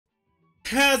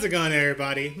How's it going,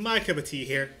 everybody? My cup of tea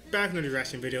here, back with another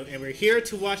reaction video, and we're here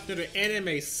to watch another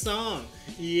anime song.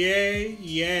 Yay,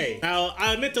 yay. Now,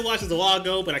 I meant to watch this a while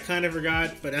ago, but I kind of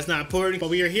forgot, but that's not important.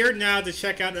 But we are here now to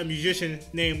check out a musician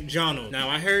named Johnald. Now,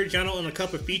 I heard Johnald on a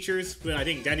couple of features, but I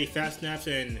think Daddy Fat Snaps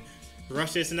and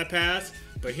Rushes in the past.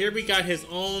 But here we got his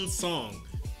own song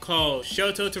called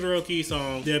SHOTO TODOROKI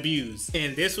song, Debuts.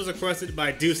 And this was requested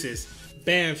by Deuces.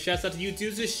 Bam, shouts out to you,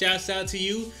 Deuces. Shouts out to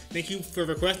you. Thank you for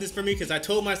requesting this for me, because I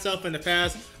told myself in the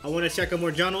past I want to check out more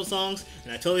Johnald songs,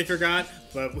 and I totally forgot.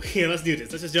 But yeah, let's do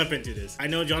this. Let's just jump into this. I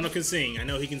know Johnald can sing. I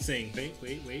know he can sing.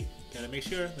 Wait. Gotta make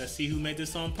sure. Let's see who made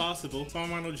this song possible.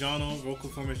 Songwriter Johnald, vocal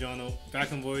performance Johnald,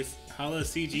 background voice Hala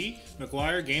CG,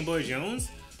 McGuire, Game Boy Jones,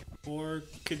 or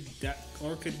Kadia,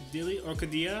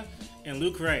 and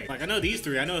Luke Ray. Like, I know these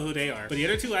three, I know who they are, but the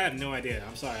other two I have no idea.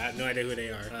 I'm sorry, I have no idea who they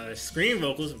are. Screen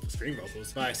vocals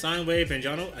by Soundwave and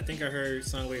Johnald. I think I heard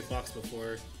Soundwave Fox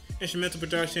before. Instrumental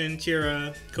production,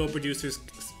 Chira. Co-producers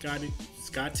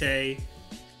Scott Tay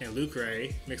and Luke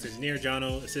Ray. Mix engineer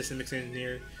Johnald. Assistant mix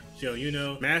engineer Joe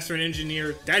Uno. Master and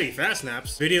engineer Daddy Fat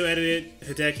Snaps. Video edited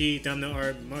Hideki. Thumbnail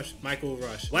art Michael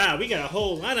Rush. Wow, we got a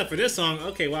whole lineup for this song.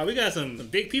 Okay, wow, we got some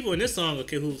big people in this song.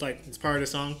 Okay, who's like it's part of the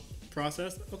song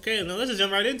process. Okay, now let's just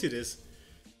jump right into this.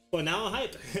 Well, now I'm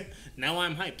hyped. Now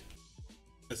I'm hyped.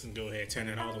 Let's go ahead, turn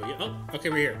it all the way up. Oh, okay,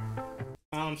 we're here.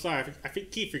 I'm sorry, I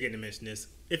keep forgetting to mention this.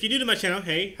 If you're new to my channel,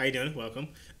 hey, how you doing? Welcome.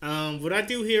 What I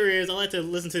do here is I like to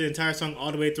listen to the entire song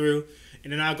all the way through,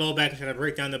 and then I'll go back and try to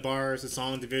break down the bars, the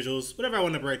song, the visuals, whatever I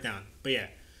want to break down. But yeah,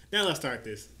 now let's start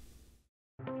this.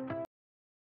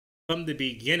 From the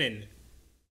beginning.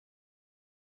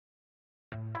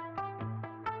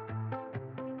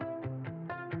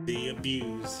 The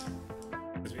abuse.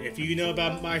 If you know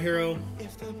about My Hero,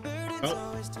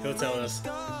 oh, he'll tell us.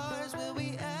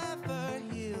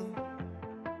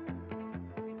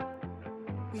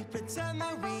 We pretend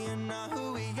that we are not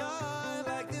who we are,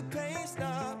 like the pain's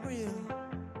not real.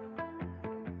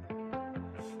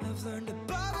 I've learned to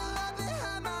bubble up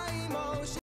behind my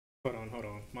emotions. Hold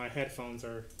on. My headphones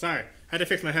are... Sorry, I had to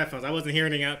fix my headphones. I wasn't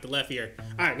hearing out the left ear.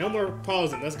 Alright, no more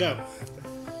pausing. Let's go.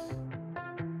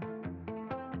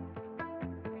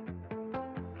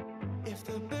 If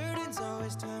the burden's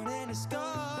always turning to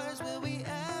scars, will we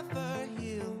ever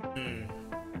heal?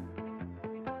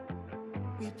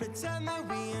 We pretend that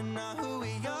we are not who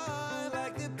we are,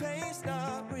 like the pain's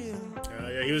not real.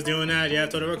 Yeah, he was doing that. Yeah,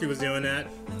 Todoroki was doing that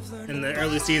in the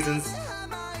early seasons.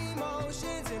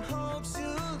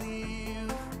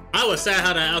 I was sad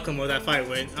how the outcome of that fight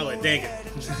went. I was like, dang it.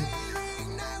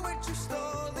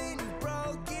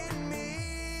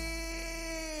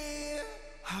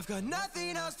 I've got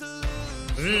nothing else to lose.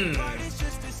 It's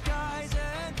just disguise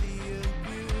and the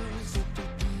abuse.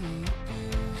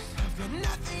 I've got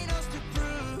nothing else to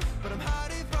prove, but I'm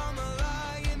hiding from the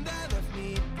lie and that left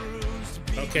me bruised.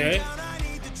 Okay. I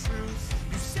need the truth.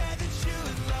 You said that you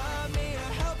would love me, a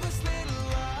helpless little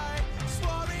lie.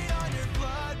 Swore it on your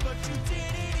blood, but you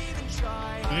didn't even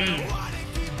try. I want to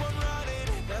keep on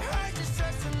running. The hurt just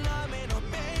starts to numb and I'll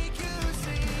make you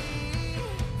see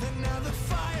that now the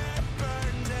fire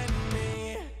burns in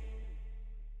me.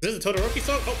 Is this a Todoroki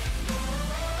song? Oh.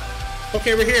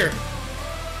 Okay, we're here.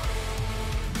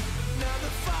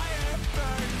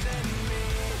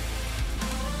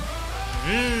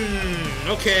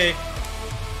 Okay.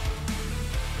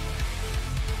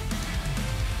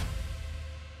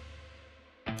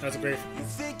 That's a great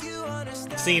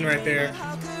scene right there.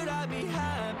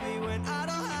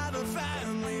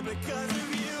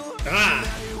 Ah!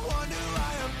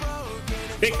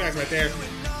 Big facts right there.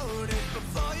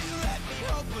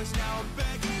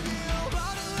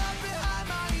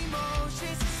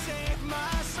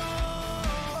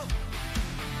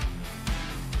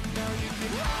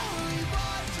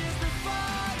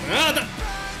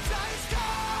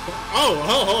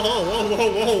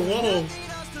 Whoa.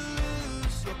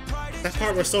 That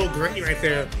part was so great right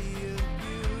there.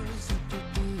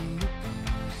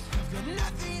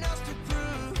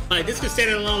 Like, this could stand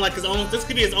alone like his own, this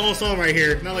could be his own song right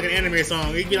here. Not like an anime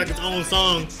song. It could be like his own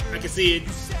song. I can see it.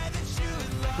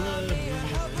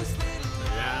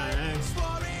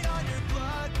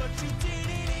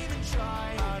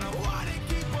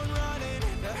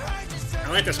 I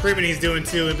like the screaming he's doing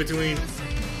too in between.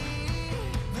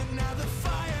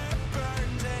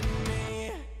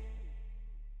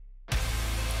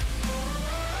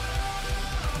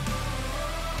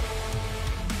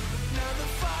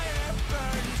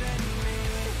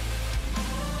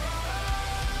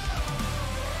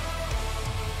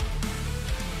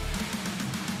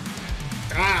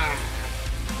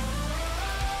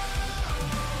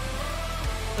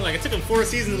 It took him 4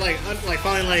 seasons to like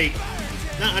finally like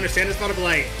not understand his father, but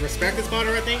like respect his father.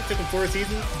 I think it took him 4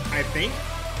 seasons. I think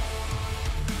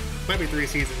might be 3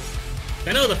 seasons.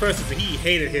 I know the first season he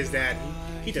hated his dad.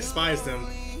 He despised him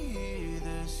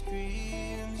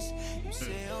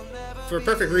for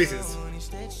perfect reasons.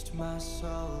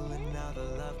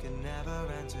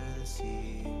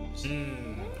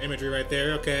 Imagery right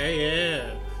there. Okay,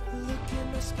 yeah. Look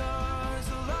at my scars,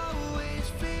 I'll always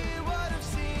fear what I've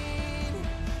seen.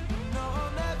 No,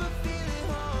 I'll never feel at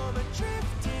home. A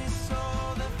drifting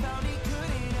soul that found he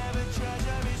couldn't ever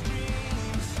treasure his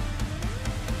dreams.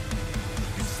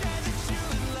 You said that you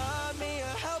would love me,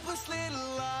 a helpless little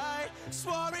lie.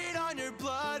 Swore it on your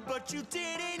blood, but you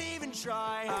didn't even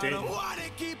try. I don't wanna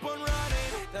keep on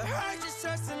running. The hurt just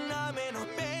starts to numb and I'll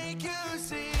make you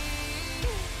see.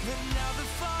 And now the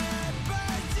fire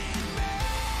burns in me.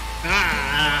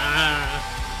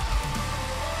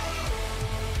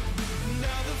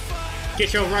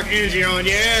 Get your rock energy on,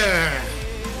 yeah!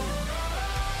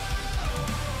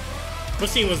 What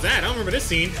scene was that? I don't remember this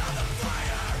scene.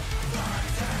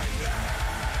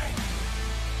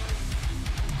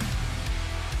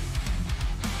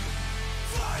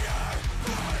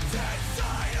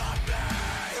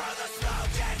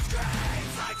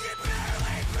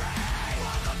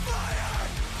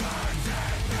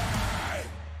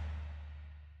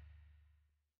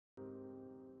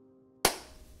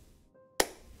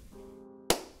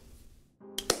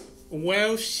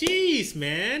 Well, sheesh,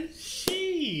 man.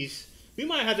 Sheesh. We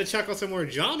might have to check out some more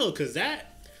Johnald, because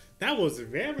that was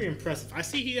very impressive. I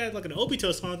see he had like an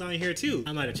Obito song down here too.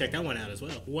 I might have checked that one out as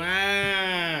well.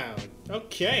 Wow.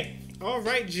 Okay. All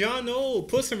right, Johnald.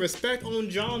 Put some respect on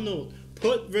Johnald.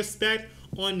 Put respect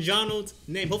on Johnald's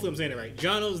name. Hopefully I'm saying it right.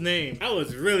 Johnald's name. That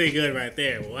was really good right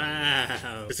there.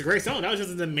 Wow. It's a great song. That was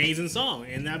just an amazing song.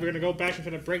 And now we're going to go back and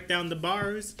try to break down the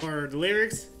bars or the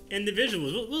lyrics and the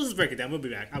visuals. We'll just break it down. We'll be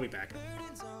back. I'll be back.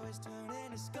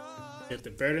 If the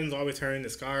burdens always turn to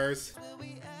scars,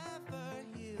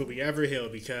 will we ever heal?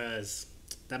 Because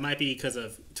that might be because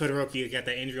of Todoroki. He got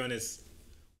that injury on his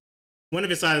one of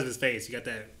his sides of his face. He got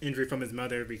that injury from his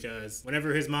mother because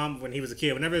whenever his mom, when he was a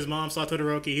kid, whenever his mom saw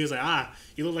Todoroki, he was like,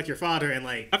 you look like your father. And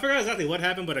like, I forgot exactly what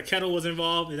happened, but a kettle was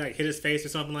involved. It like hit his face or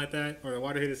something like that, or the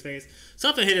water hit his face.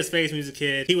 Something hit his face when he was a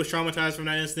kid. He was traumatized from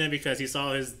that incident because he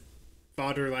saw his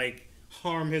father like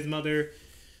harm his mother.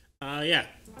 Yeah,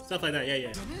 stuff like that.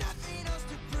 Yeah.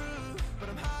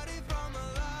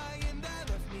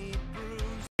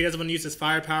 He doesn't want to use his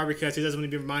firepower because he doesn't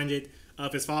want to be reminded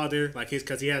of his father, like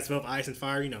because he has both ice and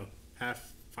fire, you know,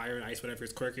 half fire and ice, whatever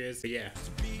his quirk is. But yeah,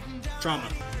 trauma.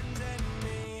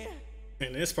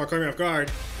 And this part caught me off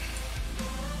guard.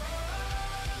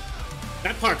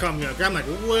 That part caught me off guard. I'm like,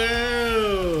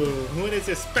 whoa, what is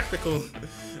this spectacle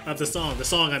of the song? The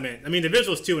song I meant. I mean, the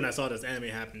visuals too when I saw this anime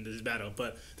happen, this battle,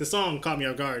 but the song caught me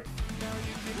off guard.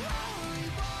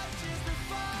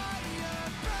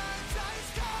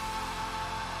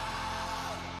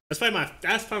 That's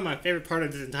probably my favorite part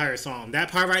of this entire song. That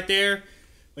part right there,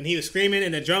 when he was screaming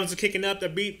and the drums were kicking up the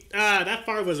beat. That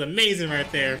part was amazing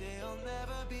right there.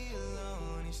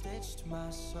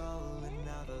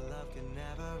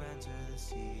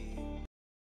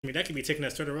 I mean, that could be taken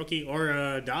as Todoroki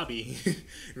or Dobby,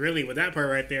 really, with that part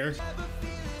right there.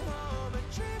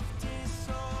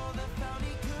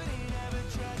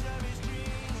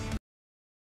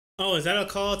 Oh, is that a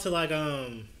call to like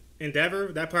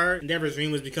Endeavor? That part? Endeavor's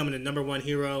dream was becoming the #1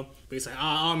 hero, but he's like,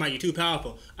 oh my, you're too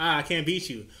powerful. I can't beat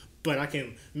you, but I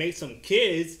can make some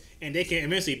kids and they can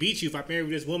eventually beat you if I marry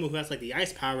this woman who has like the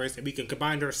ice powers, and we can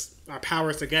combine our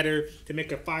powers together to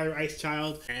make a fire ice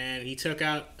child. And he took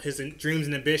out his dreams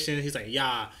and ambition. He's like,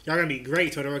 yeah, y'all gonna be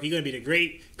great, Todoroki. You're gonna be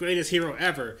the greatest hero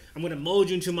ever. I'm gonna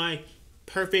mold you into my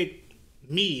perfect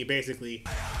me, basically.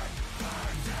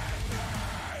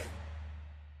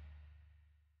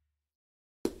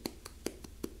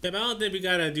 Yeah, but I don't think we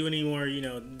gotta do any more, you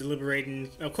know,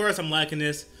 deliberating. Of course, I'm liking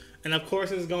this. And of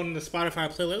course, it's going to the Spotify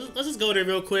playlist. Let's just go there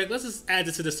real quick. Let's just add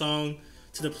this to the song,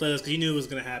 to the playlist, because you knew it was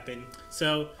going to happen.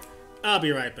 So, I'll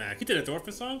be right back. He did a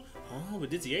Thorfinn song? Oh,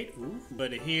 but did he 8? Ooh.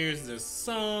 But here's the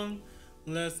song.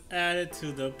 Let's add it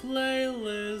to the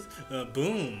playlist.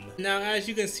 Boom. Now, as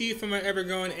you can see from our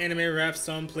ever-growing anime rap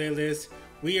song playlist,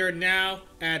 we are now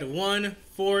at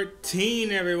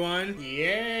 114, everyone.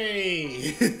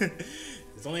 Yay!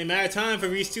 It's only a matter of time for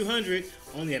reach 200.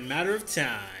 Only a matter of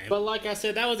time. But like I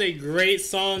said, that was a great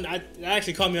song. That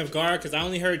actually caught me off guard because I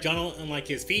only heard Johnald in like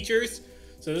his features.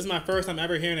 So this is my first time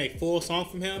ever hearing a full song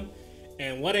from him.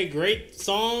 And what a great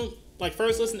song. like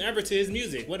first listen ever to his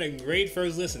music. What a great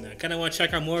first listen. I kind of want to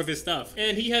check out more of his stuff.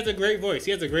 And he has a great voice.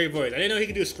 He has a great voice. I didn't know he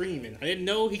could do screaming. I didn't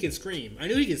know he could scream. I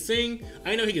knew he could sing. I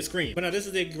didn't know he could scream. But now this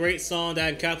is a great song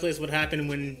that encapsulates what happened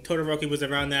when Todoroki was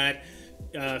around that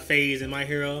phase in My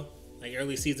Hero, like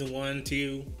early season 1,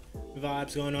 2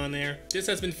 vibes going on there. This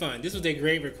has been fun. This was a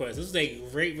great request. This was a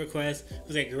great request. It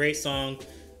was a great song.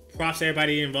 Props to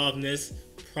everybody involved in this.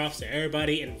 Props to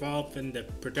everybody involved in the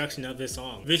production of this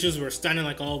song. Visuals were stunning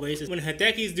like always. When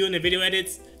Hideki's doing the video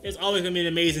edits, it's always gonna be an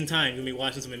amazing time. You're gonna be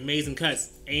watching some amazing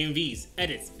cuts, AMVs,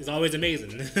 edits. It's always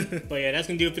amazing. But yeah, that's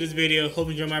gonna do it for this video. Hope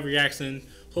you enjoyed my reaction.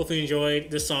 Hopefully you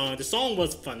enjoyed the song. The song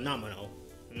was phenomenal.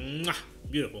 Mwah,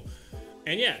 beautiful.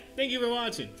 And yeah, thank you for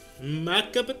watching. My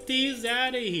cup of tea is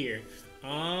out of here.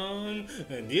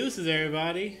 Deuces,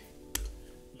 everybody.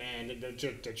 Man, the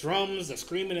drums, the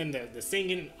screaming, and the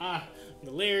singing, the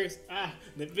lyrics,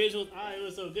 the visuals, it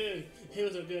was so good. It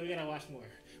was so good. We gotta watch more.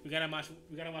 We gotta watch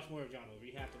more of Johnald.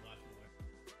 We have to watch.